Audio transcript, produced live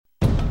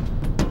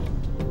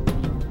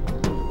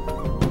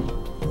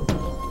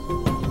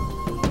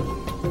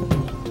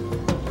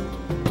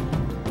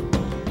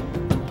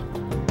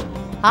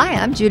Hi,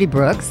 I'm Judy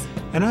Brooks.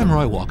 And I'm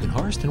Roy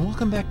Walkenhorst, and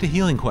welcome back to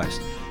Healing Quest,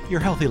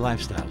 your healthy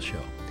lifestyle show.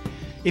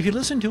 If you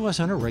listen to us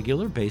on a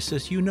regular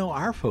basis, you know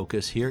our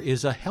focus here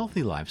is a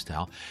healthy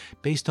lifestyle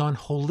based on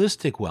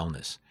holistic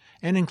wellness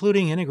and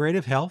including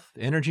integrative health,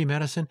 energy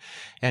medicine,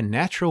 and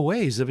natural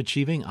ways of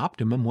achieving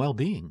optimum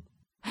well-being.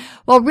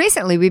 Well,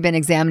 recently we've been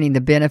examining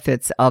the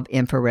benefits of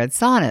infrared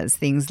saunas,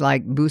 things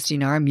like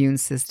boosting our immune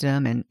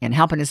system and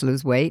helping us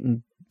lose weight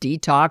and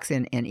detox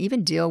and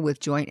even deal with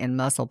joint and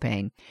muscle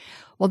pain.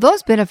 Well,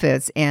 those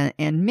benefits and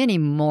many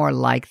more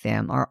like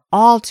them are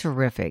all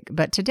terrific.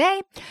 But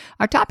today,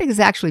 our topic is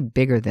actually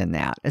bigger than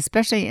that,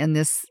 especially in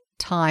this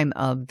time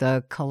of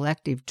the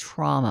collective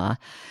trauma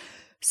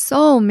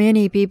so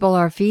many people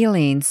are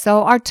feeling.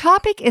 So our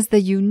topic is the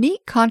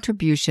unique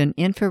contribution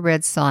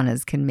infrared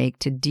saunas can make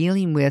to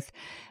dealing with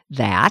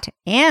that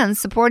and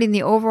supporting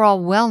the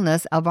overall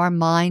wellness of our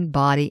mind,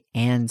 body,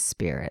 and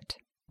spirit.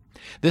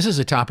 This is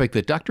a topic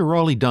that Dr.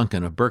 Rawley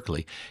Duncan of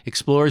Berkeley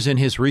explores in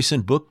his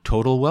recent book,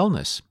 Total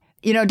Wellness.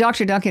 You know,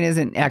 Dr. Duncan is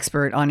an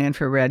expert on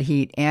infrared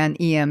heat and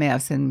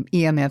EMFs, and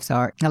EMFs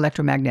are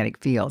electromagnetic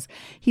fields.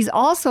 He's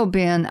also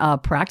been a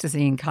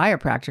practicing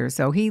chiropractor,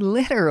 so he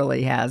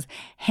literally has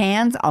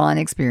hands-on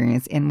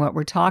experience in what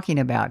we're talking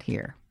about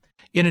here.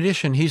 In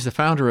addition, he's the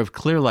founder of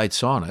Clearlight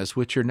Saunas,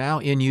 which are now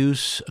in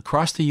use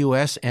across the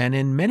U.S. and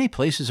in many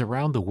places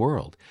around the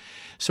world.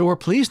 So we're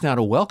pleased now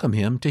to welcome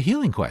him to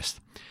Healing Quest.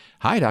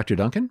 Hi, Dr.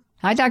 Duncan.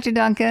 Hi, Dr.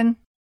 Duncan.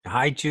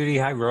 Hi, Judy.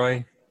 Hi,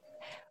 Roy.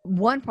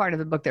 One part of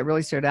the book that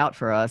really stood out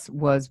for us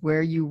was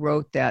where you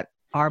wrote that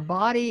our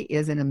body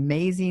is an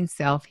amazing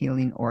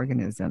self-healing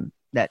organism,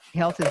 that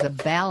health is a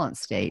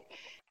balanced state.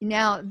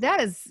 Now, that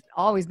has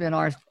always been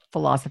our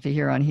philosophy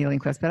here on Healing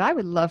Quest, but I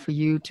would love for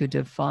you to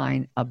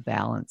define a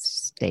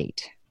balanced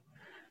state.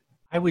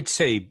 I would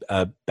say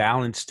a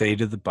balanced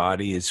state of the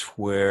body is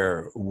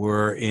where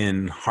we're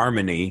in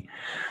harmony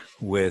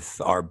with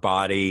our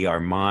body,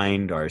 our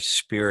mind, our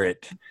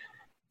spirit,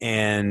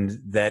 and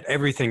that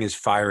everything is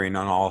firing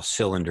on all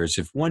cylinders.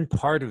 If one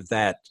part of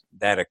that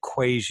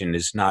equation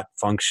is not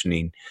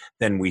functioning,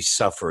 then we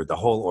suffer. The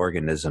whole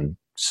organism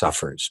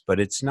suffers. But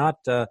it's not,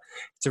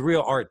 it's a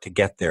real art to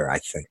get there, I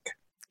think.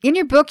 In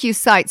your book, you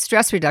cite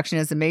stress reduction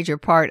as a major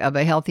part of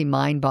a healthy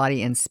mind,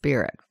 body, and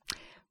spirit.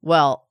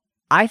 Well,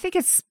 I think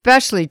it's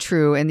especially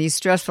true in these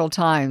stressful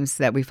times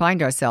that we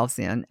find ourselves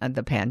in,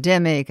 the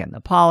pandemic and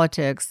the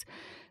politics.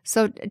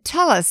 So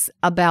tell us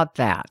about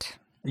that.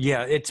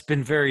 Yeah, it's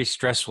been a very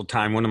stressful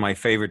time. One of my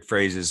favorite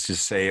phrases is to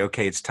say,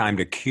 okay, it's time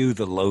to cue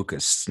the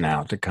locusts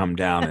now to come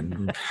down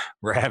and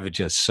ravage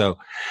us. So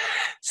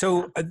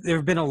there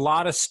have been a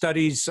lot of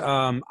studies.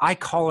 I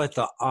call it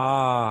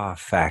the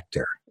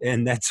factor.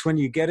 And that's when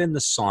you get in the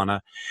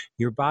sauna,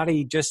 your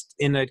body just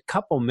in a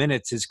couple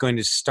minutes is going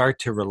to start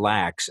to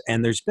relax.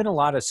 And there's been a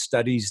lot of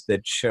studies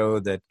that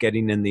show that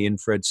getting in the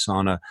infrared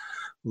sauna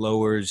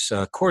lowers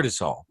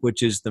cortisol,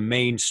 which is the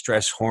main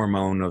stress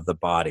hormone of the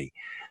body.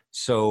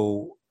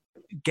 So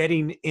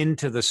getting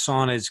into the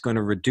sauna is going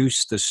to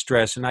reduce the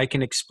stress. And I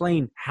can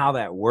explain how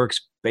that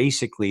works.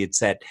 Basically, it's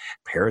that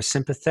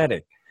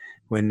parasympathetic.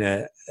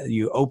 When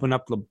you open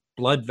up the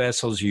blood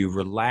vessels, you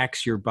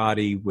relax your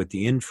body with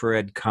the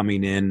infrared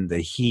coming in, the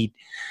heat,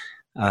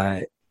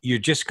 you're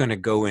just going to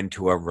go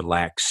into a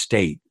relaxed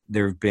state.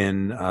 There have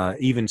been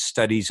even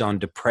studies on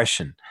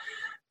depression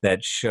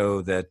that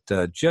show that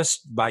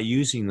just by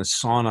using the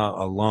sauna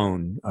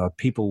alone,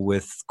 people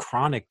with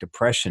chronic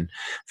depression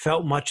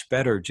felt much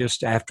better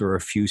just after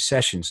a few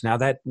sessions. Now,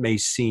 that may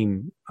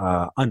seem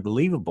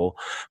unbelievable,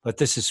 but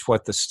this is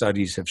what the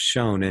studies have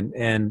shown.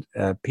 And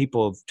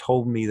people have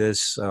told me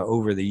this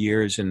over the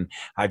years, and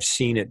I've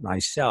seen it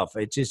myself.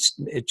 It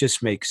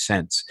just makes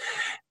sense.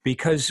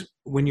 Because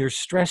when you're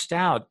stressed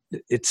out,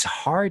 it's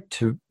hard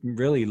to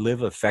really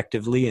live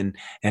effectively and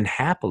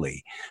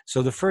happily.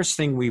 So the first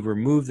thing, we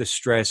remove the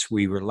stress,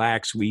 we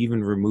relax, we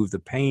even remove the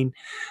pain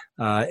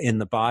in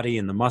the body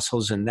and the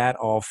muscles, and that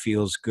all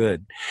feels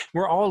good.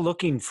 We're all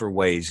looking for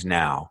ways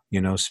now,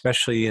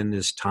 especially in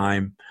this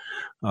time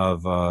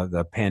of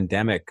the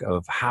pandemic,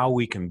 of how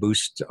we can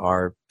boost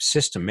our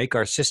system, make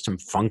our system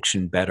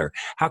function better.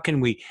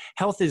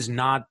 Health is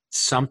not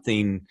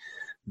something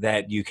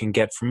that you can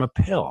get from a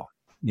pill.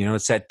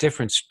 It's that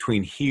difference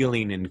between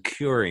healing and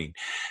curing.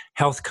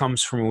 Health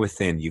comes from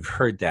within. You've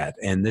heard that.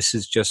 And this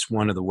is just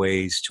one of the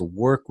ways to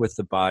work with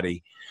the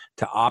body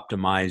to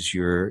optimize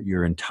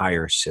your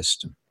entire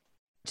system.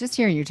 Just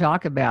hearing you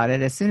talk about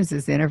it, as soon as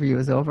this interview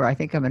is over, I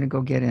think I'm going to go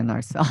get in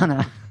our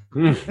sauna.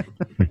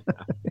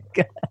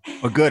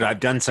 Well, good. I've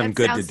done some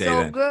good today.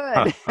 So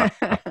good.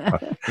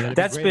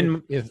 That's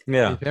been if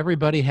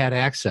everybody had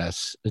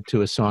access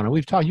to a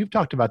sauna. You've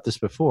talked about this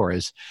before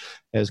as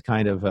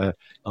kind of a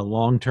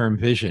long-term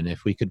vision.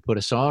 If we could put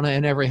a sauna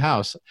in every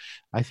house,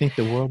 I think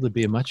the world would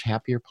be a much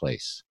happier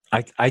place.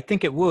 I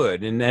think it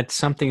would, and that's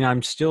something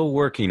I'm still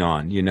working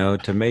on,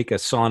 to make a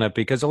sauna,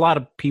 because a lot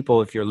of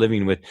people, if you're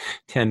living with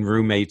 10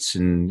 roommates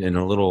in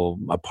a little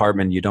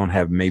apartment, you don't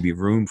have maybe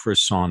room for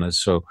saunas.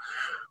 So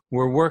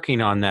we're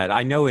working on that.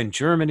 I know in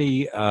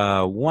Germany,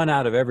 1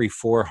 out of every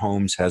 4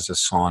 homes has a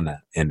sauna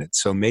in it.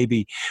 So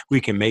maybe we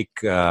can make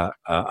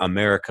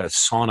America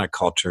sauna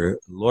culture.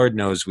 Lord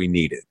knows we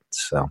need it.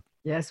 So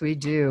yes, we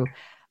do.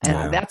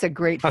 And that's a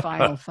great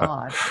final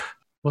thought.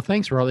 Well,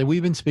 thanks, Raleigh.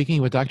 We've been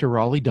speaking with Dr.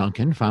 Raleigh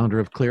Duncan, founder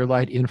of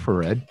Clearlight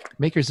Infrared,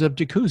 makers of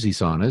Jacuzzi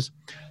saunas.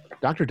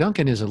 Dr.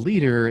 Duncan is a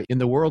leader in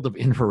the world of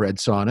infrared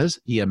saunas,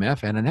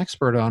 EMF, and an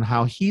expert on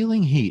how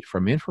healing heat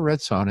from infrared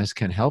saunas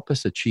can help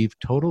us achieve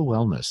total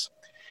wellness.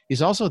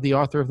 He's also the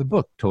author of the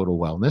book, Total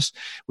Wellness,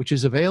 which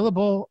is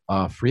available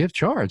free of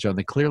charge on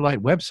the Clearlight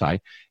website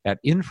at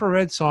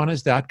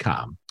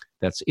infraredsaunas.com.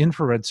 That's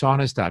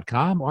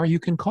infraredsaunas.com, or you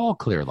can call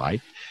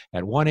Clearlight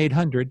at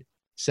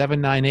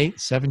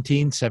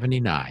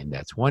 1-800-798-1779.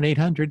 That's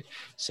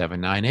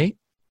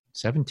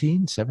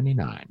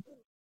 1-800-798-1779.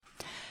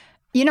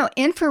 You know,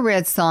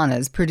 infrared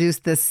saunas produce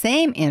the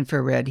same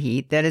infrared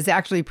heat that is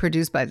actually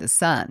produced by the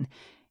sun.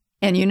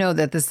 And you know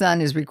that the sun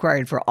is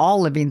required for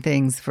all living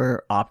things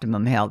for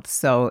optimum health.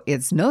 So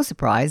it's no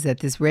surprise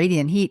that this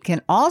radiant heat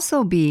can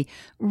also be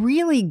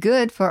really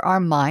good for our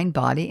mind,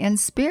 body, and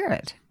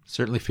spirit.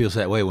 Certainly feels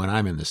that way when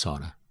I'm in the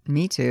sauna.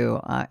 Me too.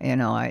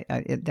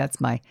 That's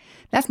my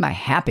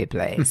happy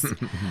place.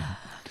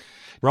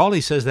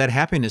 Raleigh says that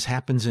happiness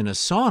happens in a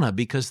sauna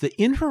because the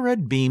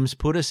infrared beams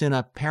put us in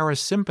a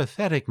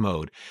parasympathetic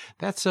mode.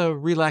 That's a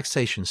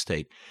relaxation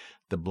state.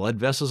 The blood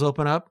vessels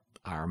open up,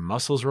 our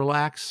muscles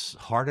relax,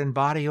 heart and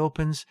body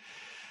opens.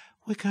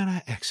 We kind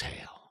of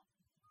exhale.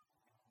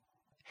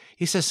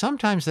 He says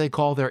sometimes they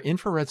call their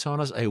infrared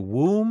saunas a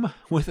womb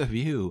with a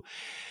view.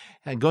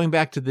 And going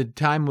back to the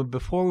time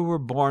before we were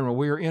born, when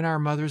we were in our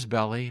mother's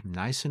belly,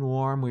 nice and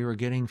warm, we were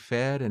getting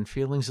fed, and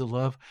feelings of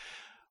love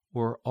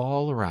were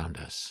all around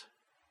us.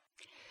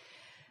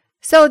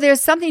 So there's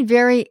something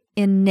very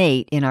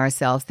innate in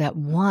ourselves that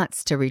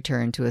wants to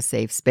return to a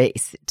safe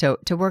space, to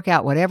work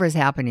out whatever's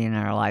happening in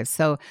our lives.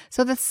 So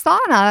the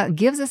sauna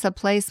gives us a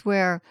place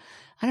where,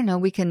 I don't know,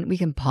 we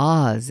can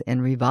pause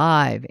and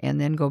revive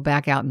and then go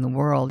back out in the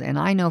world. And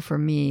I know for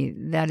me,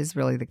 that is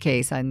really the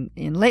case. And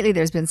lately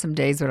there's been some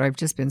days where I've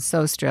just been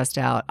so stressed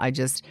out. I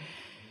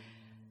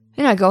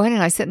go in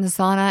and I sit in the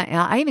sauna, and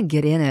I even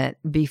get in it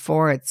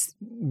before it's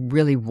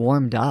really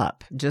warmed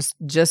up, just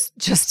to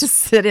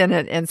sit in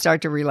it and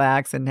start to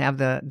relax and have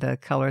the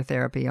color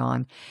therapy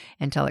on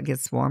until it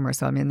gets warmer.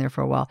 So I'm in there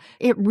for a while.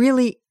 It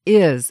really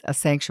is a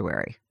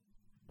sanctuary.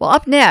 Well,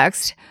 up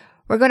next,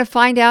 we're going to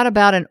find out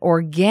about an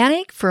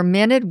organic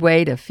fermented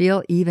way to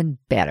feel even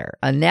better,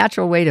 a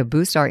natural way to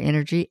boost our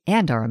energy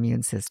and our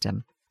immune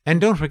system. And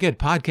don't forget,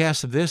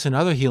 podcasts of this and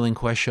other Healing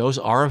Quest shows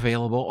are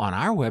available on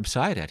our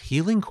website at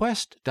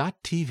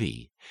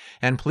healingquest.tv.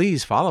 And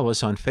please follow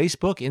us on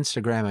Facebook,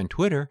 Instagram, and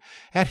Twitter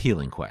at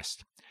Healing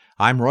Quest.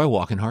 I'm Roy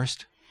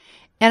Walkenhorst.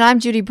 And I'm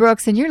Judy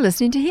Brooks, and you're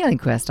listening to Healing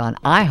Quest on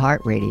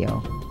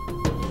iHeartRadio.